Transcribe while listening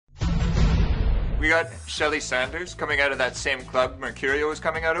We got Sheli Sanders coming out of that same club Mercurio was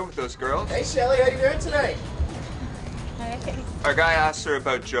coming out of with those girls. Hey Sheli, how you doing tonight? Hey. Our guy asked her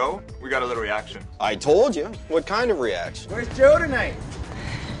about Joe. We got a little reaction. I told you. What kind of reaction? Where's Joe tonight?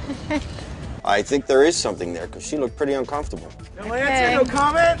 I think there is something there, because she looked pretty uncomfortable. No answer, no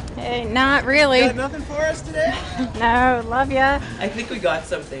comment? Hey, not really. Got nothing for us today? No, love ya. I think we got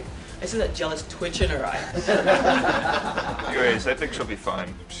something. I see that jealous twitch in her eye. Anyways, I think she'll be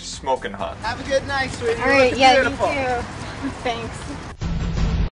fine. She's smoking hot. Have a good night, sweetie. All right, You're yeah, looking beautiful. you too. Thanks.